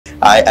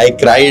I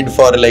cried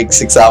for like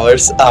 6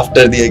 hours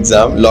after the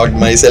exam, locked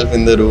myself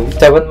in the room.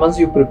 7 months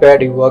you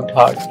prepared, you worked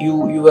hard.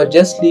 You were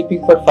just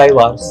sleeping for 5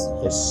 hours.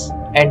 Yes.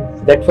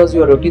 And that was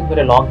your routine for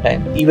a long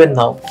time. Even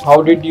now,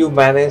 how did you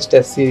manage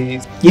test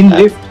series? In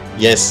lift,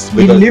 Yes, in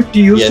because lift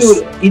you used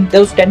yes. to, in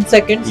those 10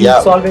 seconds, you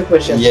solve a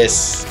question.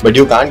 Yes, but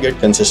you can't get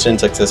consistent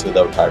success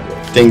without hard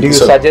work. Do you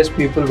suggest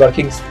people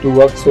to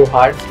work so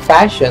hard?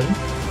 Passion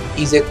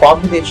is a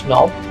combination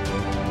of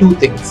two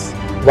things.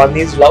 One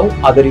is love,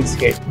 other is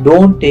hate.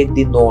 Don't take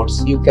the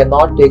notes. You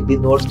cannot take the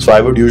notes. So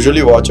I would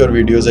usually watch your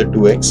videos at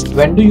 2x.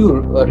 When do you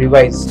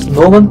revise?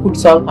 No one could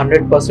solve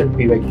 100%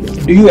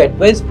 PYQ. Do you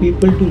advise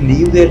people to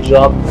leave their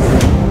job?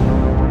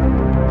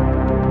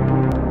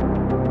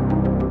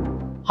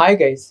 Hi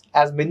guys,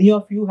 as many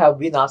of you have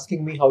been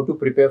asking me how to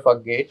prepare for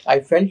GATE,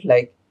 I felt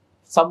like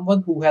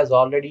someone who has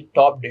already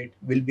topped it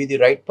will be the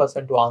right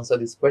person to answer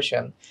this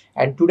question.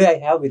 And today I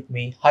have with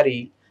me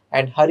Hari.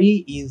 And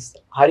Hari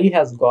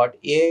has got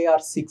AIR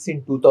 6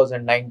 in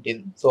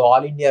 2019. So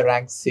All India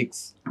rank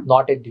 6,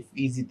 not an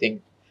easy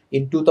thing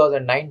in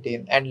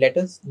 2019. And let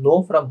us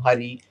know from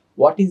Hari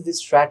what is the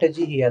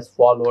strategy he has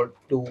followed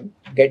to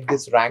get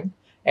this rank.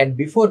 And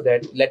before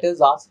that, let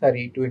us ask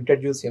Hari to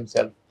introduce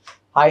himself.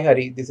 Hi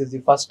Hari, this is the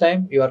first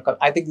time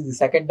I think this is the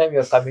second time you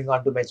are coming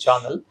onto my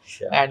channel,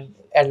 and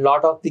a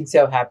lot of things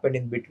have happened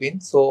in between.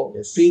 So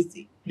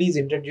please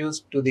introduce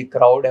to the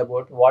crowd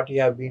about what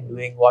you have been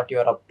doing, what you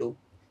are up to.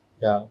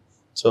 Yeah.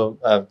 So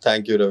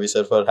thank you, Ravi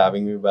sir, for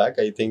having me back.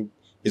 I think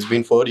it's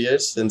been 4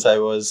 years since I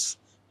was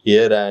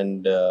here,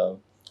 and a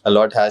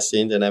lot has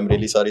changed, and I'm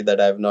really sorry that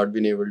I have not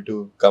been able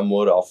to come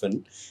more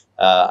often.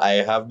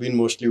 I have been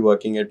mostly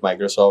working at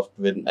Microsoft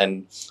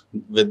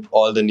with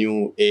all the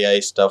new AI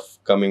stuff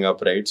coming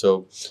up, right?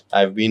 So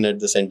I've been at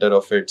the center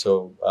of it.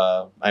 So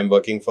I'm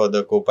working for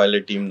the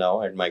Copilot team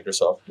now at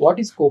Microsoft. What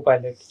is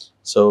Copilot?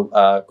 So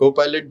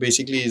Copilot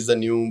basically is the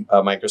new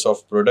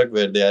Microsoft product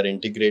where they are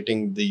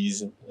integrating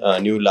these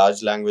new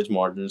large language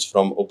models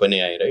from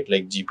OpenAI, right?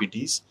 Like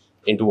GPTs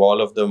into all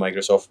of the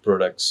Microsoft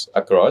products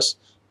across.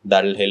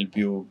 That'll help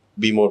you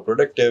be more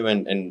productive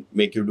and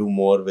make you do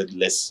more with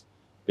less.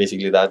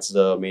 Basically, that's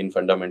the main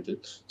fundamental.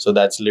 So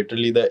that's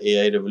literally the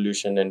AI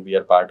revolution, and we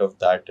are part of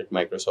that at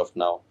Microsoft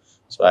now.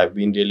 So I've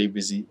been really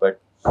busy, but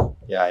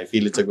yeah, I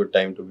feel it's a good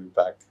time to be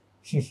back.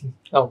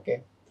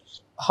 Okay.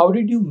 How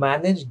did you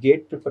manage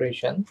GATE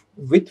preparation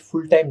with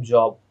full-time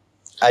job?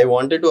 I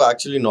wanted to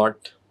actually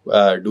not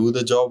do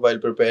the job while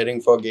preparing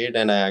for GATE,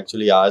 and I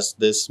actually asked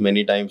this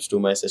many times to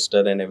my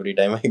sister, and every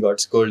time I got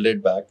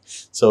scolded back.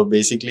 So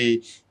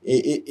basically,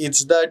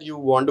 it's that you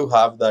want to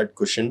have that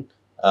cushion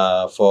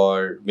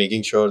for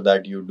making sure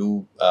that you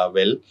do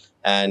well,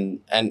 and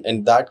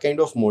that kind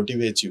of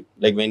motivates you.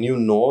 Like when you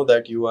know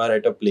that you are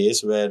at a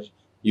place where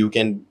you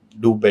can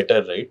do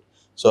better, right?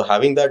 So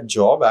having that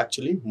job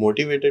actually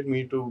motivated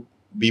me to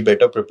be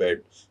better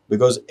prepared,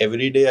 because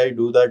every day I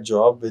do that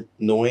job with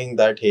knowing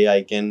that, hey,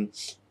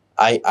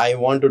 I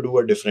want to do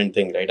a different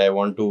thing, right? I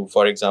want to,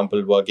 for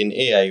example, work in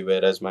AI,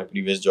 whereas my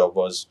previous job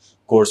was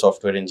core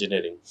software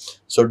engineering.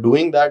 So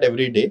doing that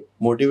every day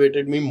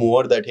motivated me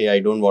more that, hey, I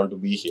don't want to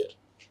be here.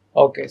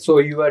 Okay, so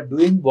you are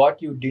doing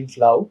what you didn't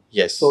love.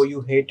 Yes. So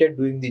you hated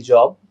doing the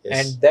job,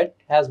 yes. And that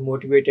has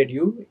motivated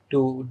you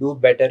to do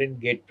better in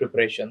GATE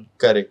preparation.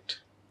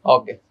 Correct.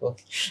 Okay, so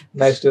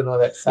nice to know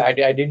that. So I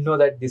didn't know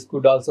that this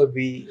could also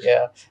be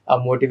a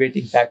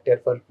motivating factor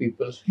for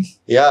people.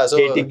 Yeah, so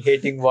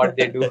hating what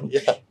they do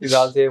is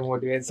also a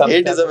motivation.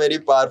 Hate is a very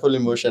powerful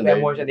emotion.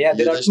 Right? Yeah,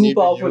 there are two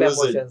powerful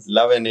emotions.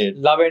 Love and hate.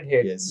 Love and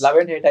hate. Yes. Love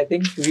and hate. I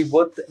think we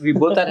both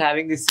are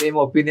having the same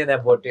opinion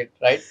about it,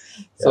 right?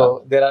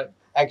 So there are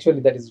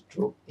actually that is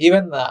true.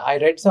 Even I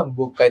read some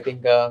book. I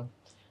think the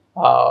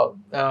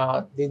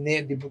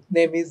book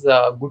name is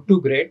Good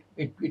to Great.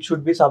 It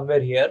should be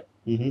somewhere here.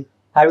 Mm-hmm.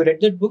 Have you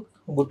read that book,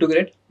 Good to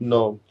Great?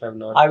 No, I have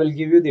not. I will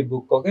give you the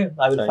book, okay?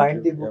 I will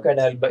find the book and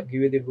I will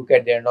give you the book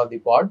at the end of the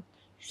pod.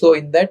 So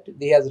in that,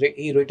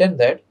 he written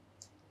that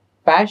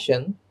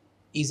passion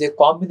is a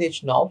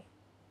combination of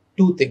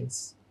two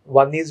things.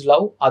 One is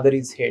love, other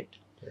is hate.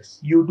 Yes.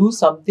 You do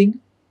something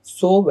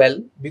so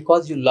well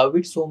because you love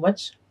it so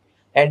much,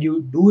 and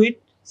you do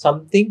it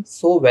something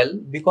so well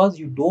because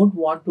you don't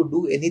want to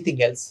do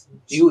anything else.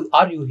 You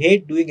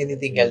hate doing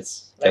anything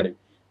else. Right? Correct.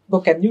 So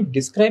can you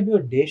describe your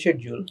day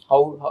schedule?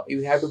 How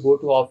you have to go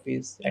to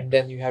office and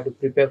then you have to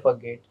prepare for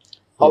GATE.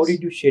 How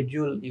did you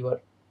schedule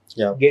your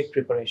GATE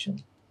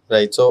preparation?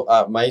 Right. So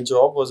my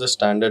job was a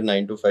standard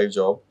 9 to 5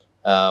 job,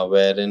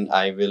 wherein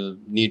I will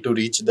need to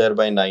reach there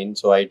by 9.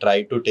 So I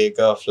try to take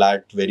a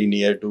flat very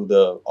near to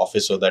the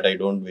office so that I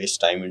don't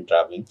waste time in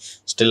traveling.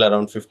 Still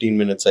around 15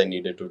 minutes I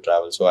needed to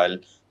travel. So I'll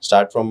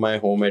start from my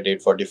home at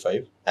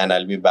 8:45 and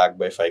I'll be back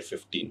by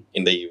 5:15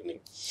 in the evening.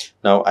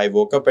 Now I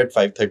woke up at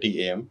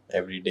 5:30 a.m.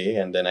 every day,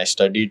 and then I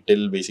studied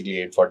till basically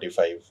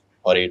 8:45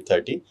 or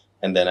 8:30,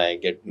 and then I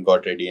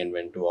got ready and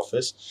went to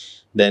office.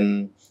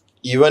 Then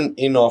even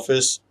in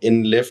office,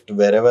 in lift,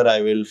 wherever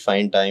I will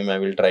find time, I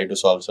will try to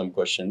solve some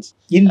questions.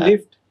 In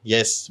lift?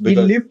 Yes, In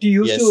because lift, you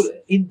used yes. to,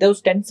 in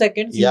those 10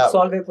 seconds, you Yeah.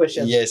 solve a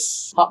question.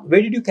 Yes,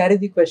 Where did you carry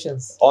the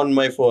questions? on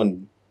my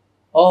phone.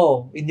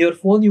 Oh, in your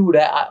phone you would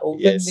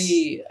open Yes.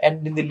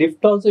 and in the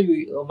lift also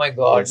you, oh my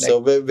God. Yes. So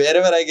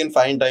wherever I can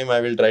find time, I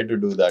will try to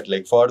do that.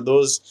 Like for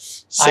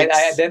those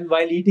six. Then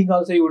while eating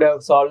also you would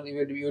have solved, you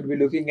would be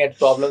looking at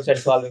problems and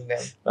solving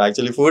them.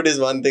 Actually, food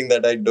is one thing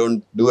that I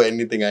don't do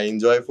anything. I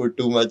enjoy food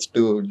too much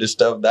to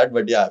disturb that.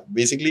 But yeah,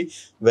 basically,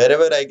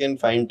 wherever I can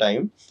find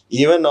time,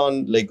 even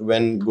on like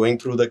when going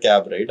through the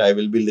cab, right, I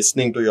will be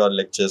listening to your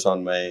lectures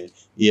on my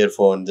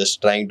earphone,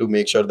 just trying to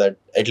make sure that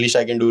at least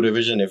I can do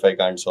revision if I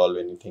can't solve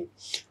anything.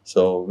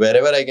 So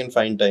wherever I can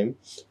find time,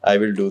 I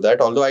will do that.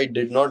 Although I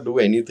did not do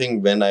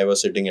anything when I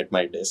was sitting at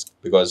my desk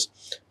because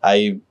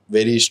I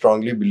very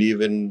strongly believe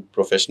in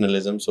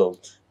professionalism. So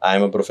I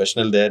am a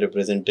professional there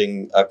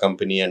representing a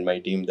company and my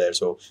team there.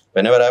 So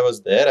whenever I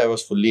was there, I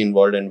was fully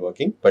involved and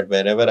working. But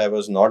whenever I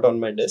was not on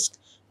my desk,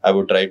 I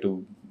would try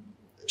to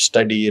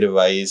study,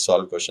 revise,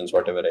 solve questions,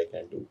 whatever I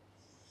can do.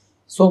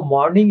 So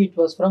morning it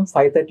was from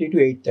 5:30 to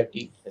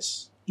 8:30.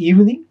 Yes.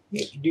 Evening,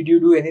 did you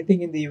do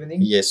anything in the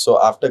evening? Yes.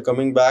 So after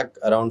coming back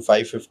around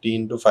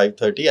 5:15 to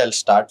 5:30, I'll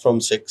start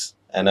from 6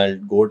 and I'll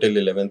go till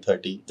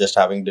 11:30, just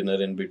having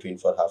dinner in between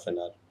for half an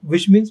hour.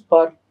 Which means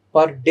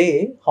per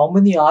day, how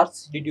many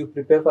hours did you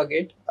prepare for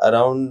GATE?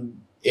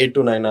 Around 8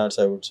 to 9 hours,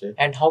 I would say.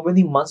 And how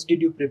many months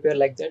did you prepare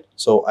like that?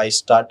 So I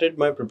started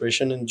my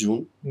preparation in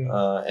June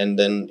and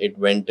then it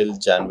went till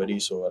January,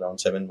 so around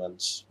 7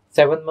 months.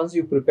 7 months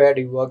you prepared,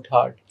 you worked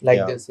hard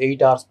like this,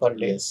 8 hours per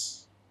day. Yes.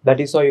 That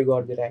is how you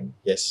got the rank.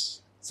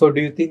 Yes. So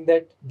do you think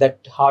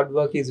that hard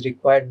work is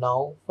required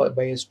now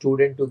by a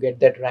student to get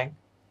that rank?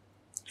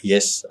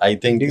 Yes, I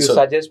think. Do you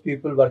suggest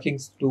people working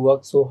to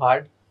work so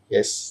hard?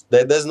 Yes,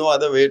 there's no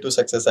other way to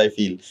success, I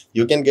feel.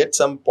 You can get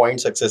some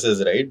point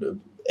successes, right?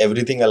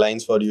 Everything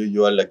aligns for you.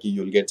 You are lucky,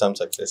 you'll get some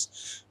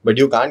success. But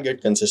you can't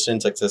get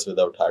consistent success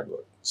without hard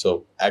work.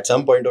 So at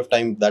some point of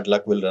time, that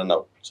luck will run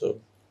out. So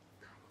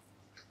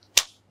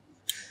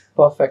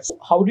perfect.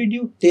 How did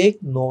you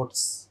take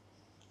notes?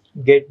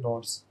 Get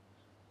notes?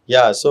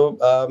 Yeah, so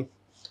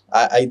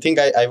I think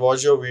I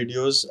watch your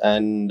videos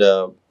and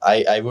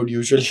I would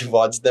usually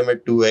watch them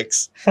at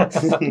 2x.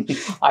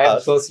 I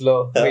am so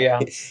slow. Yeah.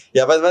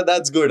 Yeah, but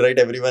that's good, right?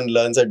 Everyone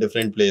learns at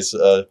different pace.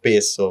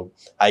 So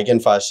I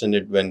can fasten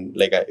it when,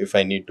 like, if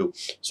I need to.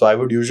 So I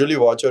would usually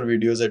watch your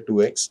videos at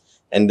 2x.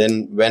 And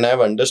then when I've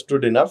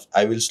understood enough,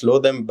 I will slow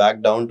them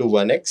back down to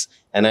 1x.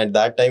 And at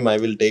that time, I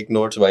will take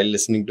notes while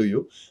listening to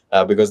you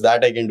because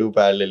that I can do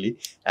parallelly.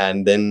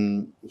 And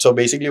then, so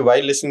basically,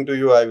 while listening to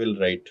you, I will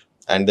write.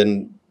 And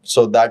then,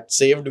 so that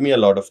saved me a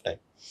lot of time.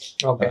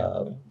 Okay.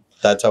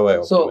 That's how I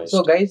optimized.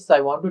 So guys,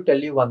 I want to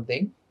tell you one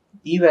thing.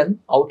 Even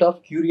out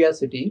of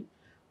curiosity,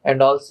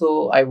 and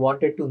also I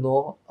wanted to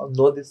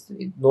know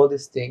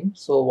this thing.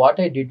 So what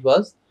I did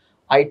was,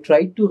 I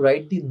tried to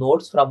write the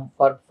notes from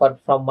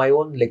my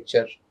own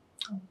lecture.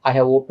 I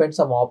have opened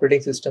some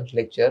operating systems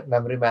lecture,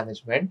 memory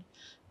management,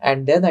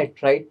 and then I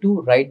tried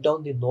to write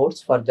down the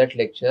notes for that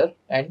lecture.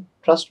 And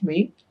trust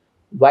me,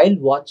 while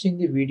watching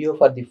the video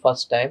for the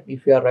first time,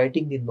 if you are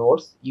writing the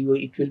notes,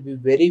 it will be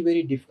very,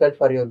 very difficult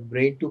for your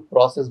brain to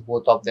process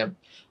both of them.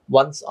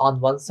 Once on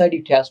one side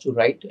it has to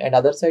write and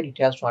other side it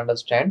has to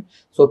understand.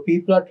 So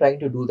people are trying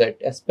to do that,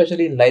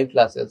 especially in live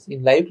classes.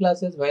 In live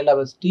classes, while I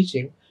was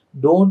teaching,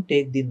 don't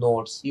take the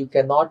notes. You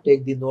cannot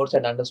take the notes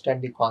and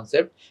understand the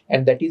concept,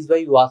 and that is why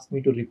you ask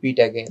me to repeat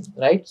again,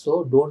 right?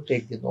 So don't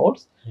take the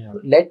notes.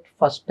 Let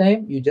first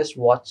time you just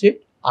watch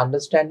it,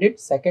 understand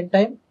it. Second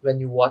time when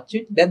you watch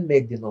it, then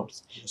make the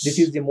notes. Yes. This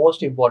is the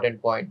most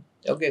important point.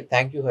 Okay,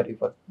 thank you, Hari,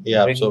 for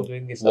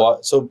doing this.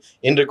 So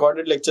in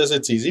recorded lectures,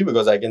 it's easy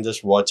because I can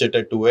just watch it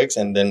at 2x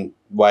and then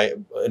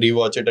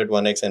rewatch it at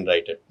 1x and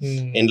write it.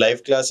 In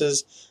live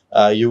classes,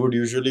 you would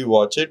usually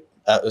watch it.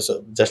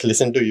 So just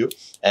listen to you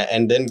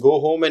and then go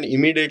home and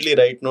immediately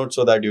write notes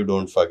so that you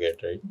don't forget,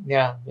 right?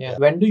 Yeah.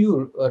 When do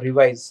you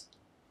revise?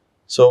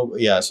 So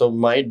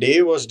my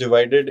day was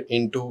divided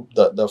into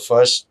the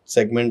first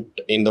segment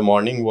in the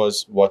morning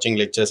was watching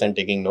lectures and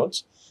taking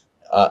notes.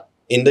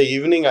 In the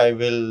evening, I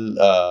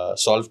will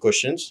solve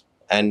questions,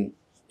 and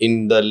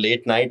in the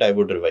late night, I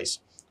would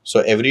revise.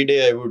 So every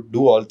day I would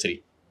do all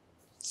three.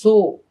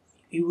 So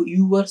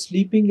you were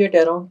sleeping at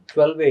around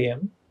 12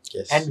 a.m.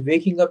 Yes. And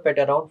waking up at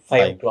around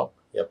 5 o'clock.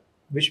 Yep.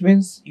 Which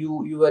means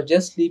you were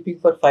just sleeping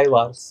for 5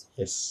 hours.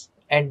 Yes.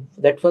 And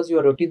that was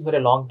your routine for a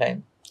long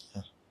time.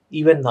 Yeah.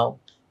 Even now.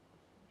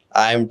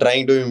 I'm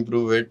trying to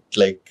improve it.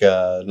 Like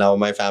now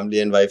my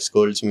family and wife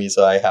scolds me.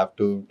 So I have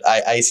to,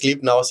 I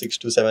sleep now 6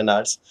 to 7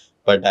 hours.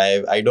 But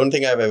I don't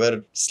think I've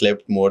ever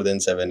slept more than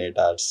 7-8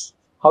 hours.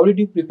 How did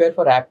you prepare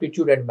for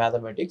aptitude and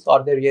mathematics?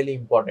 Are they really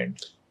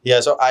important?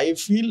 Yeah, so I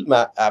feel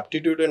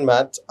aptitude and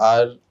maths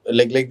are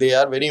like they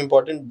are very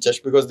important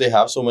just because they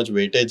have so much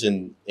weightage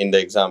in the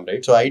exam,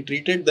 right? So I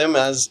treated them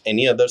as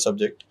any other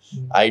subject.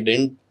 I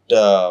didn't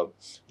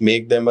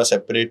make them a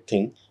separate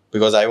thing.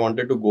 because I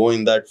wanted to go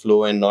in that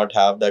flow and not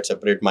have that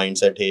separate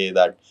mindset, hey,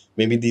 that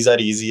maybe these are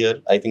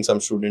easier. I think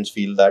some students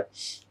feel that.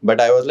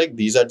 But I was like,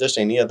 these are just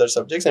any other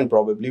subjects and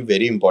probably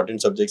very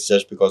important subjects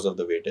just because of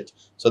the weightage.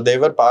 So they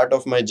were part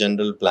of my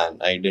general plan.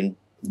 I didn't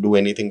do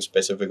anything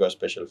specific or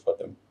special for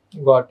them.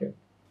 Got it.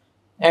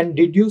 And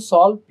did you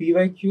solve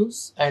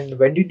PYQs? And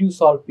when did you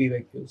solve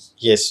PYQs?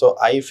 Yes, so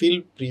I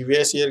feel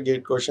previous year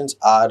gate questions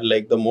are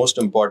like the most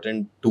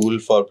important tool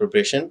for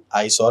preparation.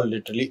 I solved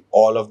literally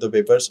all of the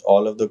papers,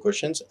 all of the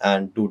questions,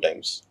 and 2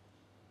 times.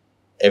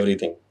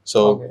 Everything.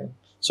 So Okay.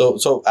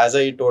 so as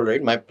I told,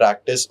 right, my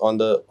practice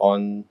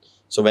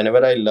so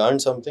whenever I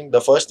learned something,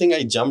 the first thing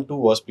I jumped to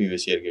was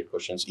previous year gate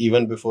questions,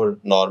 even before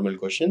normal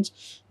questions,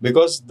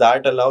 because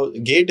that allows,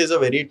 gate is a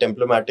very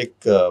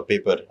templamatic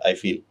paper, I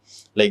feel.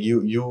 Like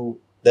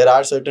there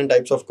are certain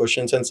types of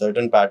questions and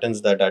certain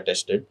patterns that are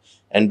tested.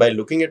 And by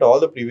looking at all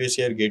the previous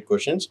year gate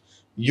questions,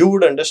 you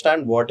would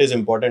understand what is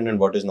important and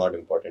what is not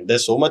important.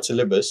 There's so much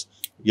syllabus,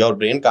 your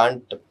brain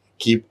can't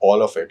keep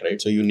all of it, right?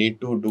 So you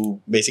need to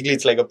do, basically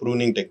it's like a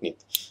pruning technique.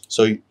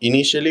 So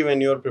initially when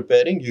you're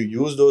preparing, you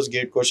use those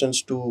gate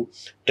questions to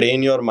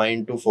train your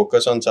mind to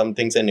focus on some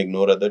things and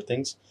ignore other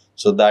things,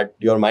 so that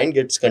your mind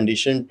gets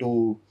conditioned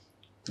to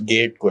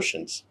gate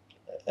questions.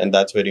 And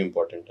that's very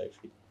important, I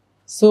feel.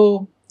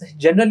 So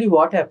generally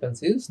what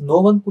happens is no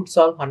one could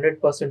solve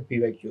 100%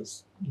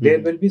 PYQs. There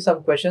Mhm. will be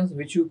some questions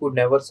which you could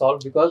never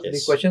solve because the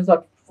Yes. questions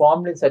are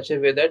formed in such a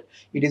way that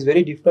it is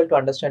very difficult to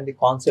understand the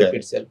concept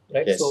Correct. itself,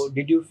 right? Yes. So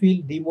did you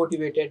feel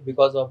demotivated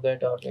because of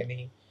that, or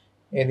any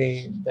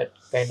that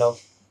kind of?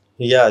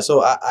 Yeah,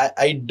 so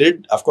I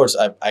did, of course,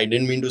 I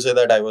didn't mean to say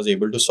that I was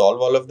able to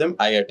solve all of them.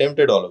 I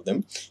attempted all of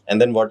them.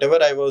 And then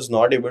whatever I was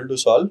not able to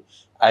solve,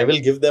 I will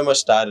give them a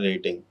star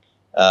rating.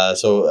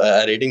 So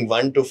a rating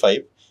 1 to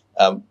 5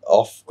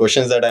 of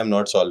questions that I'm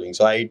not solving.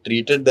 So I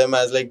treated them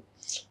as like,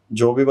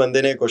 जो भी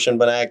बंदे ने question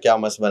बनाया क्या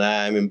मस्त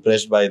बनाया, I'm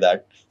impressed by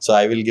that. So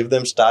I will give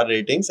them star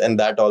ratings, and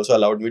that also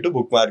allowed me to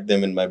bookmark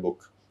them in my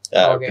book.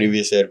 Okay.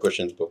 Previous year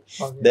questions book.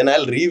 Okay. Then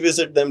I'll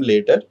revisit them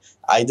later.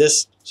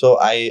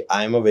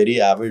 I'm a very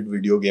avid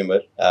video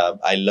gamer.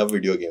 I love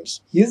video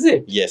games. Is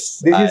it?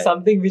 Yes. This is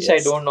something which I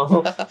yes. don't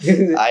know.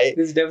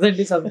 This is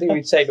definitely something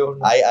which I don't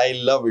know. I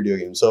love video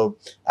games. So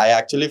I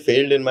actually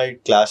failed in my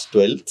class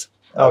 12th.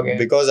 Okay.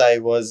 Because I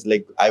was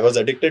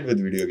addicted with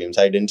video games.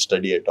 I didn't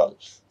study at all.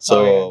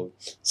 So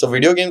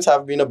video games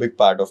have been a big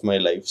part of my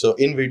life. So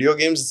in video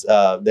games,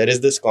 there is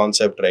this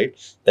concept, right,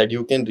 that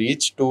you can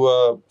reach to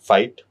a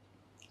fight,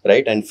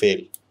 right, and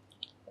fail.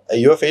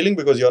 You are failing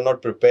because you are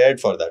not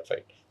prepared for that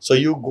fight. So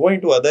you go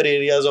into other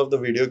areas of the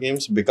video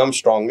games, become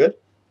stronger,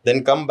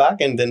 then come back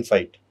and then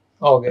fight.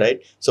 Okay.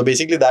 Right. So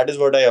basically that is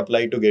what I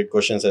apply to gate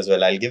questions as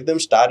well. I'll give them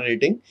star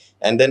rating,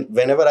 and then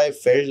whenever I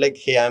felt like,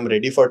 hey, I'm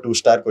ready for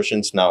 2-star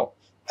questions now,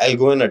 I'll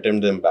go and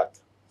attempt them back.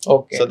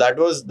 Okay. So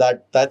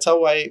that's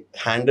how I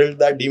handled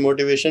that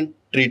demotivation,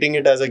 treating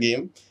it as a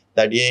game,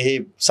 that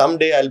hey,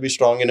 someday I'll be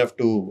strong enough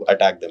to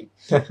attack them.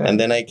 And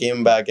then I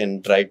came back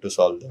and tried to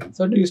solve them.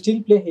 So do you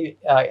still play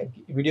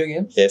video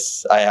games?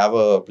 Yes, I have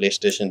a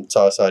PlayStation.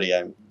 So sorry,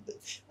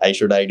 I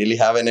should ideally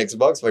have an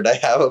Xbox, but I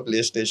have a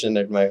PlayStation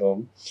at my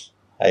home.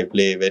 I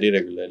play very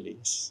regularly.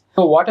 Yes.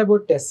 So what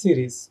about test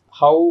series?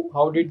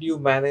 How did you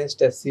manage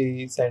test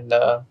series? And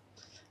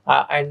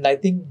I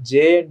think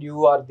Jay and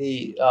you are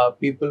the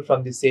people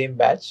from the same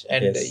batch,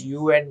 and Yes.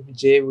 you and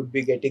Jay would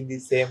be getting the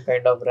same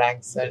kind of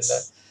ranks, and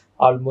Yes.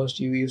 almost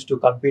you used to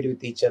compete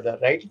with each other,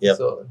 right? Yep.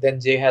 So then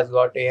Jay has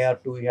got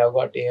AR2, you have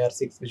got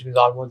AR6, which means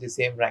almost the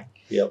same rank.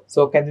 Yep.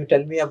 So can you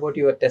tell me about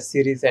your test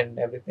series and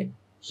everything?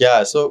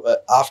 Yeah, so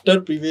after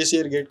previous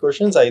year gate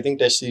questions, I think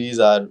test series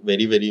are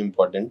very, very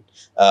important.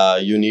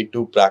 You need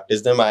to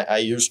practice them. I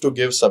used to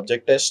give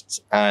subject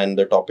tests and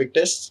the topic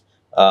tests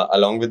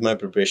along with my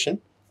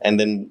preparation. And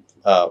then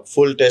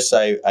full tests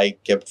I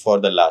kept for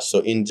the last. So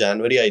in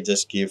January, I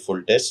just gave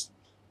full tests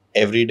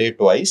every day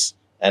twice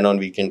and on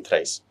weekend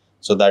thrice.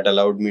 So that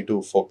allowed me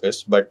to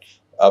focus. But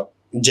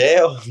Jay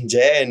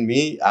and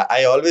me,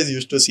 I always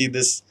used to see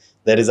this.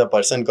 There is a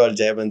person called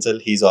Jay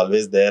Bansal. He's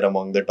always there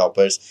among the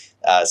toppers.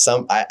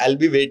 I'll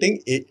be waiting.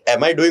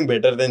 Am I doing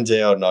better than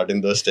Jay or not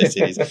in those test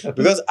series?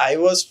 Because I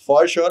was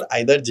for sure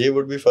either Jay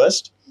would be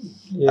first.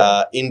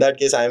 Yeah. In that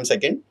case, I am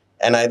second.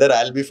 And either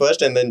I'll be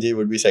first and then Jay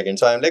would be second.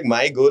 So I'm like,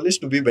 my goal is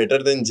to be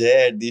better than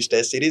Jay at these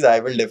test series. I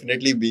will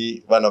definitely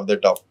be one of the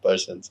top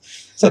persons.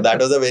 So that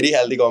was a very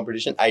healthy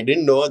competition. I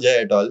didn't know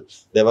Jay at all.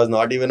 There was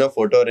not even a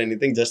photo or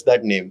anything, just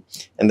that name.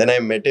 And then I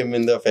met him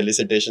in the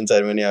felicitation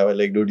ceremony. I was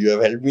like, dude, you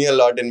have helped me a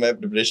lot in my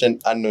preparation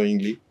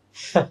unknowingly,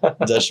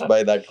 just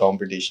by that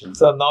competition.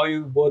 So now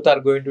you both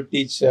are going to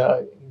teach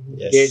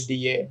Yes. GATE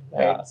DA,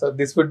 right? Yeah. So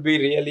this would be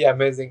really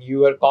amazing. You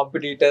were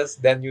competitors,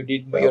 then you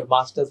did your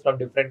masters from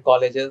different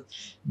colleges,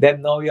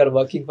 then now you are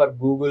working for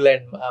Google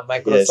and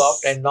Microsoft,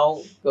 Yes. and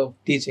now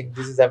teaching.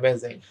 This is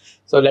amazing.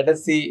 So let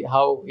us see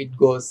how it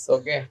goes.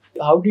 Okay.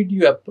 How did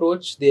you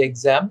approach the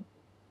exam?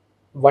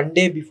 1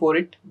 day before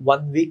it,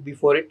 1 week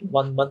before it,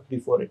 1 month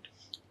before it?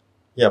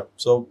 Yeah.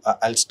 So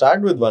I'll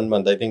start with 1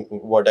 month. I think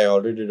what I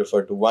already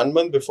referred to. 1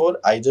 month before,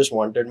 I just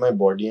wanted my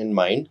body and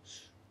mind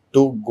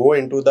to go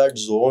into that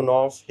zone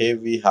of, hey,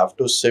 we have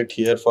to sit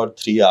here for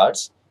 3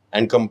 hours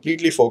and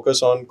completely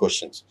focus on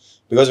questions.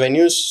 Because when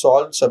you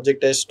solve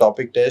subject tests,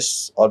 topic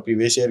tests, or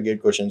previous year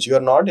gate questions,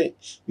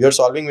 you're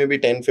solving maybe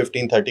 10,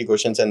 15, 30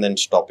 questions and then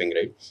stopping,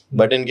 right?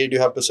 But in gate, you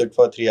have to sit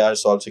for 3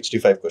 hours, solve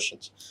 65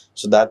 questions.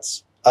 So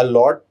that's a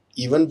lot,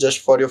 even just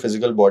for your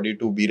physical body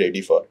to be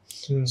ready for.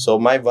 So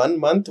my 1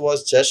 month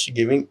was just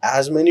giving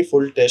as many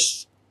full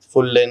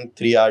length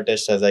 3 hour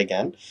tests as I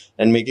can,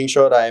 and making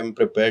sure I am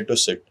prepared to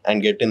sit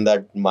and get in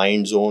that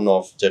mind zone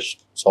of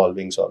just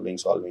solving,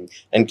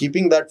 and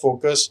keeping that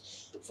focus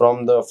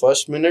from the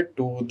first minute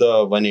to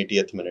the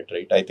 180th minute,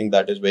 right? I think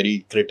that is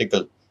very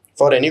critical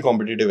for any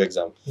competitive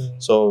exam.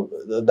 So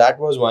that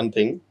was one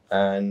thing.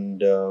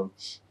 And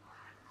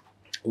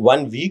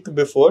 1 week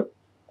before,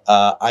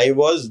 I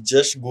was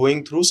just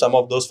going through some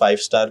of those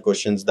 5-star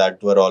questions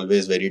that were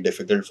always very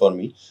difficult for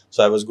me.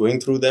 So I was going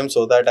through them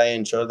so that I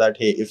ensure that,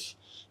 hey,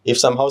 if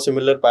somehow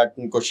similar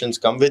pattern questions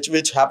come,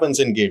 which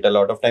happens in gate a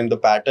lot of time, the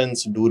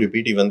patterns do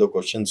repeat even though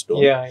questions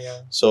don't.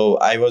 Yeah. So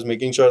I was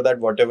making sure that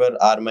whatever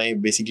are my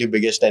basically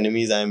biggest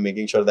enemies, I am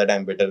making sure that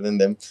I'm better than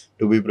them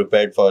to be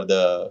prepared for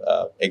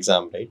the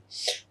exam, right?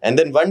 And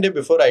then one day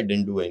before, I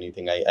didn't do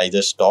anything. I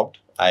just stopped.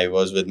 I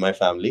was with my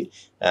family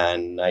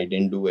and I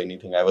didn't do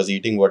anything. I was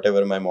eating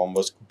whatever my mom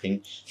was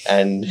cooking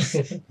and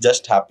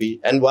just happy.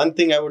 And one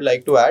thing I would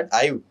like to add,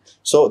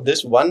 so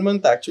this 1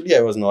 month actually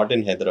I was not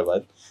in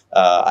Hyderabad.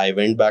 I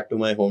went back to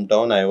my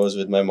hometown. I was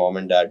with my mom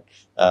and dad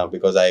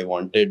because I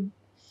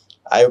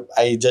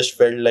just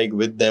felt like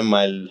with them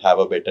I'll have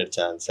a better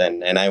chance,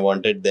 and I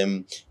wanted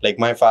them, like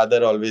my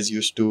father always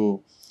used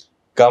to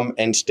come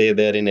and stay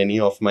there in any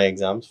of my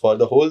exams. For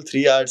the whole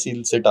 3 hours,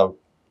 he'll sit out,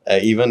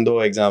 even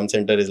though exam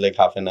center is like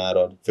half an hour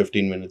or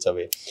 15 minutes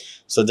away.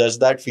 So just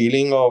that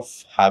feeling of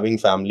having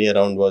family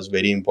around was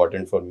very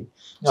important for me.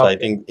 So I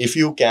think if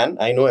you can,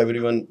 I know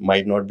everyone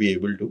might not be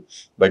able to,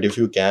 but if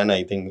you can,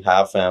 I think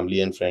have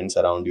family and friends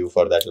around you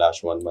for that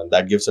last 1 month.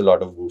 That gives a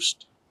lot of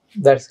boost.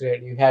 That's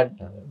great. You had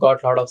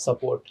got a lot of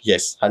support.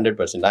 Yes,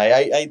 100%.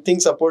 I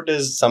think support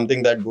is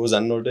something that goes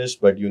unnoticed,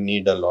 but you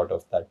need a lot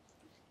of that.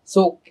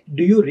 So,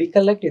 do you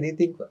recollect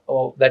anything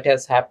that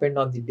has happened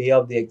on the day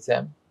of the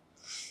exam?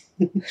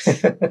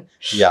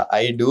 Yeah,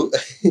 I do.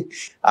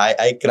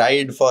 I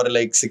cried for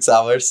like 6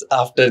 hours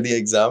after the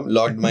exam,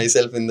 locked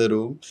myself in the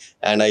room,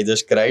 and I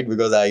just cried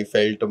because I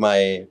felt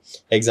my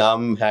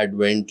exam had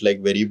went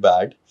like very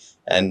bad.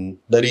 And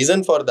the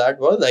reason for that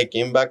was I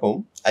came back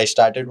home. I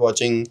started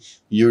watching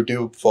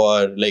YouTube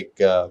for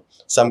like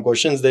some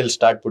questions they'll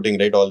start putting,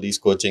 right? All these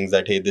coachings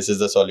that, hey, this is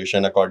the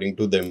solution according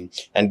to them.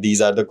 And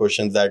these are the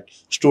questions that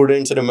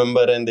students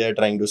remember and they are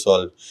trying to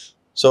solve.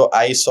 So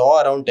I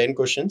saw around 10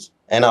 questions,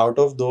 and out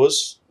of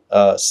those,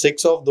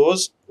 6 of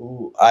those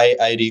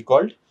I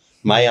recalled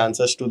my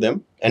answers to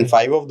them, and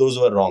 5 of those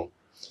were wrong.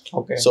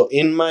 Okay. So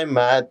in my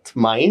math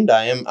mind,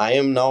 I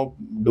am now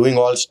doing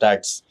all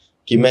stats.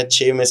 कि मैं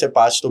 6 में से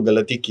 5 तो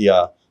गलती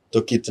किया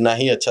तो कितना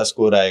ही अच्छा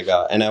स्कोर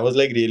आएगा. And I was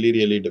like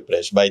really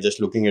depressed by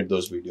just looking at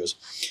those videos.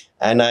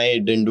 And I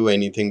didn't do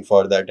anything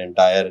for that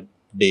entire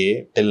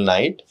day till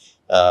night.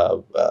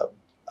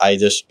 I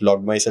just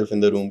locked myself in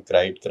the room,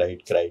 cried.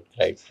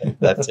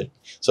 That's it.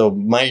 So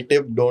my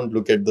tip, don't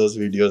look at those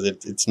videos.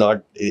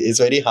 It's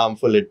very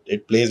harmful.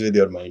 It plays with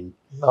your mind.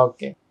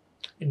 Okay.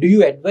 Do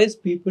you advise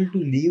people to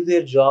leave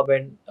their job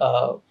and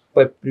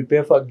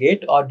prepare for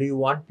GATE, or do you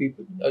want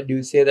people, do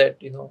you say that,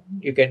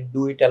 you can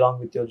do it along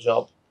with your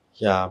job?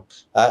 Yeah,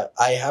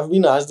 I have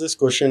been asked this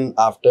question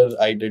after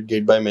I did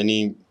GATE by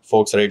many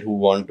folks, right, who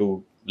want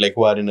to, like,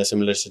 who are in a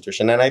similar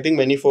situation. And I think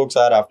many folks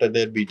are, after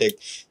their BTech,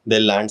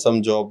 they'll land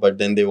some job, but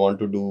then they want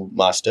to do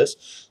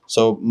masters.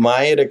 So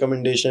my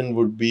recommendation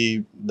would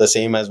be the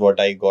same as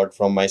what I got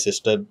from my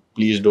sister.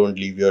 Please don't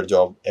leave your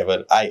job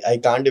ever. I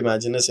can't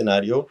imagine a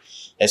scenario,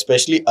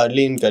 especially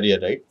early in career,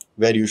 right,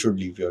 where you should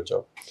leave your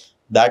job.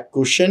 That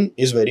question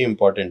is very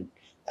important.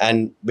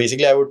 And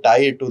basically, I would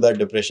tie it to that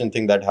depression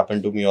thing that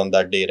happened to me on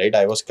that day, right?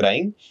 I was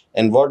crying.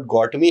 And what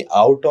got me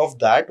out of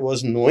that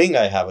was knowing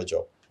I have a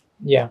job.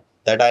 Yeah.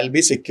 That I'll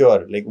be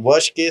secure. Like,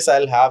 worst case,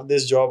 I'll have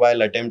this job,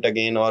 I'll attempt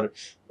again, or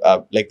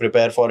like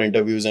prepare for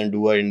interviews and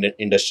do an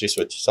industry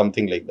switch,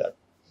 something like that.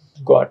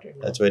 Got it.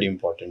 That's very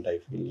important, I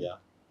feel. Yeah.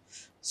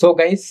 So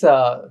guys,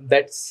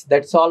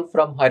 that's all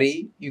from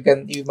Hari. You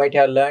might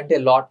have learned a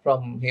lot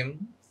from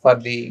him for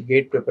the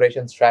GATE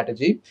preparation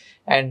strategy.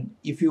 And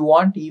if you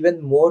want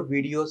even more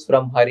videos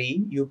from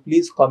Hari, you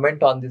please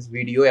comment on this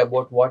video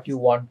about what you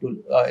want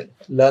to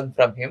learn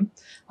from him.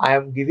 I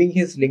am giving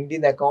his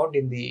LinkedIn account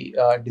in the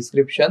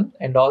description,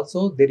 and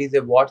also there is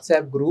a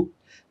WhatsApp group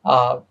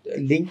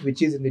link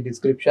which is in the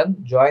description.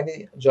 Join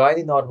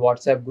in our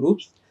WhatsApp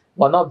groups.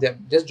 One of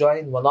them, just join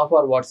in one of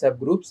our WhatsApp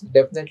groups.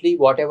 Definitely,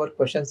 whatever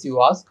questions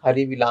you ask,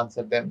 Hari will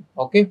answer them.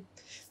 Okay.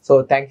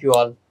 So thank you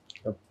all.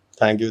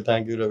 Thank you,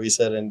 Ravi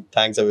sir, and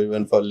thanks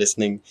everyone for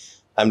listening.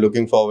 I'm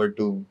looking forward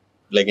to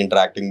like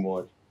interacting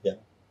more. Yeah.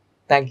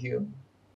 Thank you.